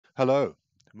Hello,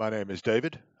 my name is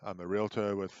David. I'm a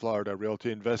realtor with Florida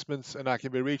Realty Investments, and I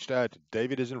can be reached at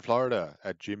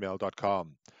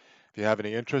DavidisinFlorida@gmail.com. If you have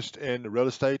any interest in real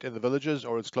estate in the villages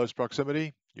or its close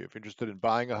proximity, you're interested in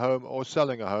buying a home or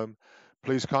selling a home,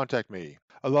 please contact me.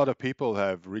 A lot of people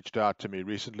have reached out to me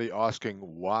recently asking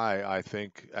why I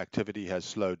think activity has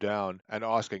slowed down and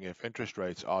asking if interest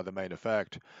rates are the main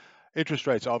effect. Interest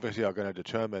rates obviously are going to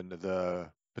determine the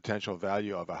potential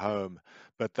value of a home,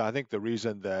 but I think the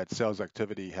reason that sales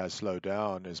activity has slowed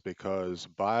down is because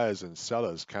buyers and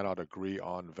sellers cannot agree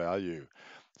on value.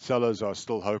 Sellers are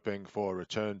still hoping for a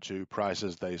return to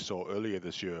prices they saw earlier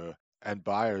this year, and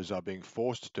buyers are being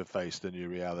forced to face the new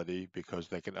reality because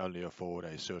they can only afford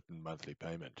a certain monthly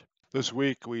payment. This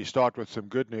week, we start with some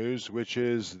good news, which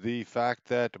is the fact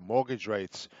that mortgage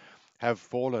rates have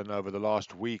fallen over the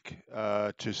last week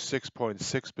to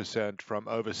 6.6% from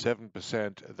over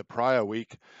 7% the prior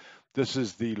week. This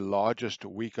is the largest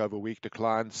week over week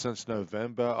decline since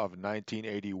November of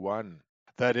 1981.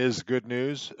 That is good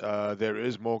news. There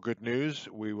is more good news.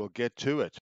 We will get to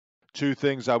it. Two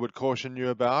things I would caution you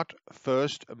about.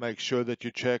 First, make sure that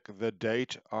you check the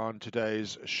date on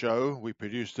today's show. We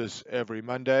produce this every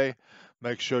Monday.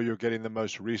 Make sure you're getting the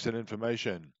most recent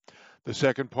information. The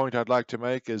second point I'd like to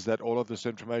make is that all of this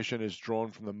information is drawn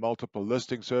from the multiple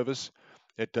listing service.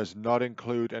 It does not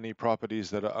include any properties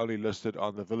that are only listed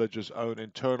on the village's own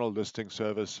internal listing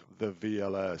service, the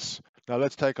VLS. Now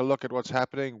let's take a look at what's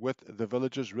happening with the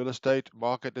village's real estate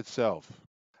market itself.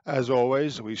 As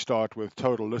always, we start with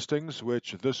total listings,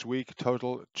 which this week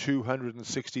total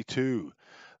 262.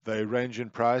 They range in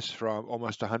price from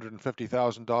almost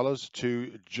 $150,000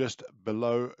 to just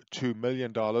below $2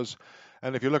 million.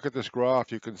 And if you look at this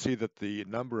graph, you can see that the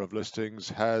number of listings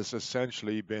has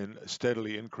essentially been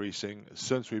steadily increasing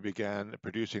since we began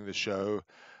producing the show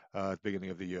at the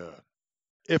beginning of the year.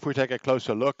 If we take a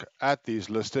closer look at these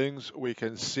listings, we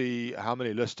can see how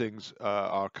many listings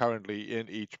are currently in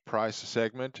each price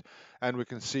segment, and we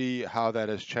can see how that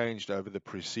has changed over the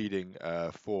preceding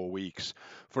 4 weeks.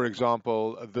 For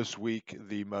example, this week,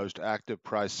 the most active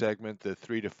price segment, the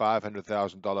 $300,000 to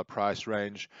 $500,000 price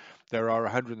range, there are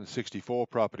 164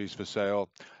 properties for sale.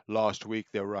 Last week,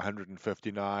 there were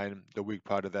 159. The week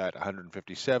prior to that,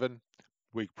 157.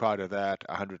 Week prior to that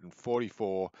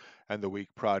 144, and the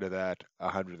week prior to that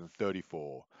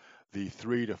 134. The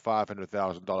 $300,000 to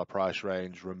 $500,000 price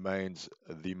range remains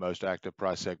the most active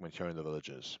price segment here in the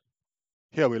villages.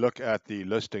 Here we look at the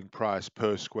listing price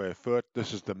per square foot.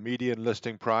 This is the median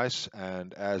listing price,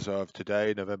 and as of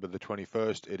today, November the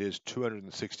 21st, it is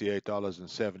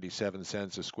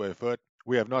 $268.77 a square foot.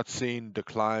 We have not seen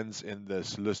declines in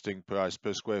this listing price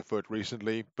per square foot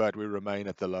recently, but we remain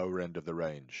at the lower end of the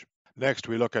range. Next,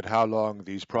 we look at how long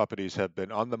these properties have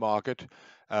been on the market.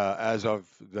 As of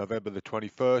November the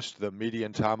 21st, the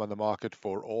median time on the market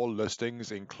for all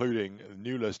listings, including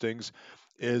new listings,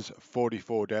 is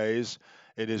 44 days.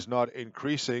 It is not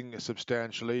increasing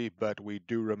substantially, but we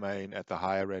do remain at the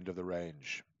higher end of the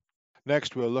range.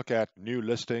 Next, we'll look at new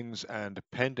listings and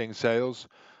pending sales.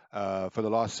 For the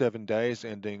last 7 days,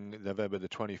 ending November the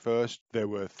 21st, there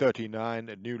were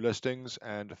 39 new listings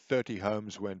and 30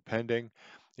 homes went pending.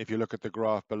 If you look at the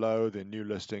graph below, the new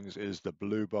listings is the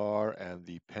blue bar and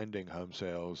the pending home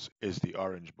sales is the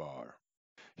orange bar.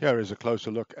 Here is a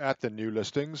closer look at the new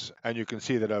listings, and you can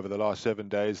see that over the last 7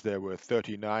 days there were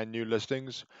 39 new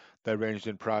listings. They ranged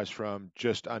in price from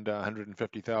just under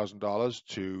 $150,000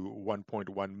 to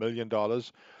 $1.1 million.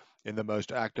 In the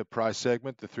most active price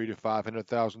segment, the $300,000 to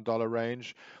 $500,000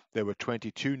 range, there were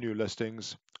 22 new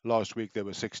listings. Last week there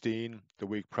were 16, the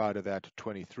week prior to that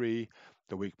 23,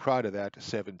 the week prior to that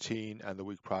 17, and the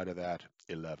week prior to that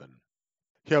 11.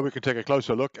 Here we can take a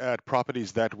closer look at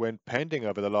properties that went pending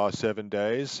over the last 7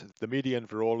 days. The median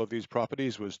for all of these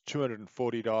properties was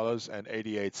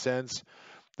 $240.88.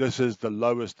 This is the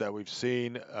lowest that we've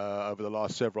seen over the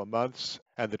last several months,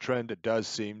 and the trend does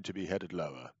seem to be headed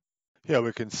lower. Here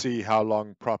we can see how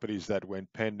long properties that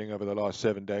went pending over the last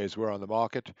 7 days were on the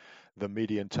market. The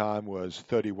median time was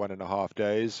 31.5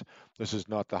 days. This is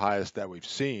not the highest that we've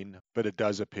seen, but it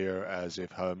does appear as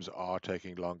if homes are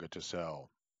taking longer to sell.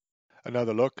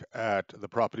 Another look at the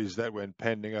properties that went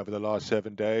pending over the last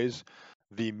 7 days.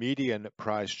 The median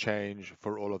price change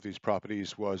for all of these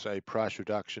properties was a price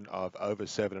reduction of over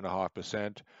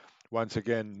 7.5%. Once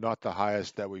again, not the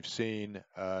highest that we've seen,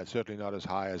 certainly not as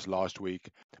high as last week,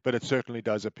 but it certainly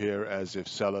does appear as if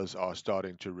sellers are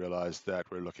starting to realize that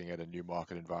we're looking at a new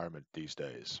market environment these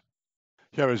days.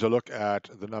 Here is a look at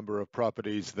the number of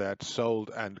properties that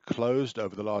sold and closed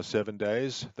over the last 7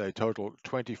 days. They total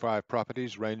 25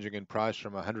 properties ranging in price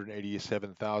from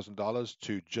 $187,000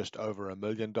 to just over $1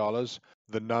 million.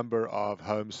 The number of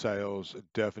home sales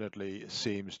definitely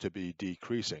seems to be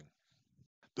decreasing.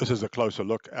 This is a closer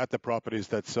look at the properties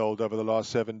that sold over the last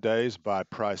 7 days by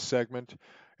price segment.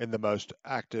 In the most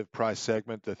active price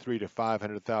segment, the $300,000 to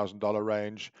 $500,000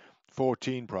 range,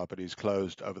 14 properties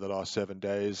closed over the last 7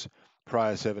 days.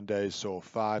 Prior 7 days saw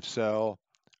 5 sell.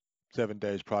 7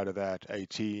 days prior to that,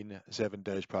 18. 7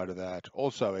 days prior to that,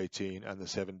 also 18. And the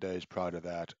 7 days prior to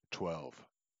that, 12.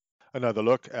 Another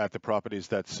look at the properties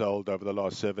that sold over the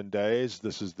last 7 days.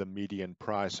 This is the median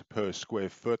price per square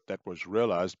foot that was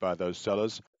realized by those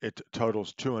sellers. It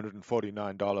totals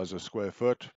 $249 a square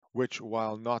foot, which,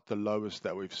 while not the lowest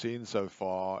that we've seen so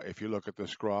far, if you look at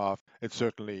this graph, it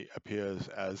certainly appears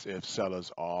as if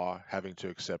sellers are having to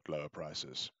accept lower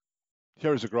prices.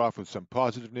 Here is a graph with some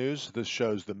positive news. This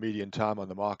shows the median time on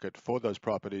the market for those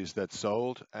properties that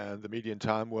sold, and the median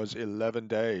time was 11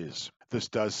 days. This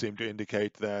does seem to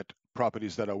indicate that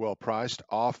properties that are well priced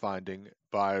are finding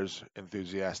buyers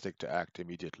enthusiastic to act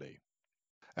immediately.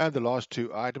 And the last two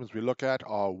items we look at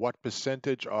are what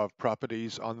percentage of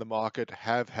properties on the market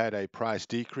have had a price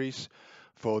decrease.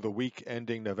 For the week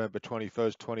ending November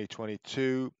 21st,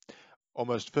 2022,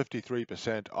 almost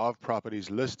 53% of properties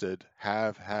listed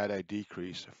have had a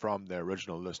decrease from their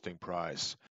original listing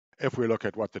price. If we look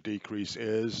at what the decrease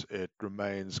is, it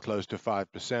remains close to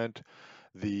 5%.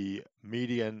 The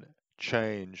median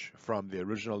change from the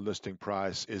original listing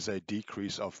price is a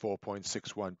decrease of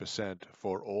 4.61%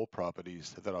 for all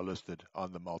properties that are listed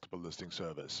on the multiple listing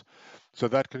service. So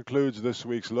that concludes this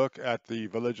week's look at the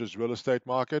Villages real estate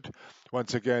market.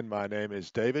 Once again, my name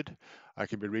is David. I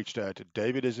can be reached at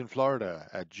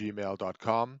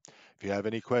DavidisinFlorida@gmail.com. If you have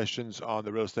any questions on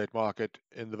the real estate market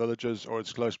in the Villages or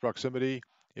its close proximity,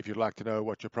 if you'd like to know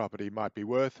what your property might be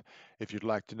worth, if you'd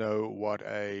like to know what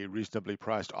a reasonably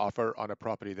priced offer on a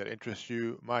property that interests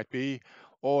you might be,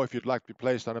 or if you'd like to be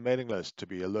placed on a mailing list to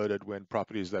be alerted when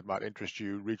properties that might interest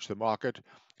you reach the market,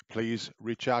 please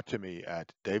reach out to me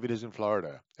at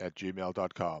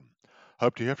DavidisinFlorida@gmail.com.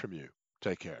 Hope to hear from you.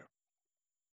 Take care.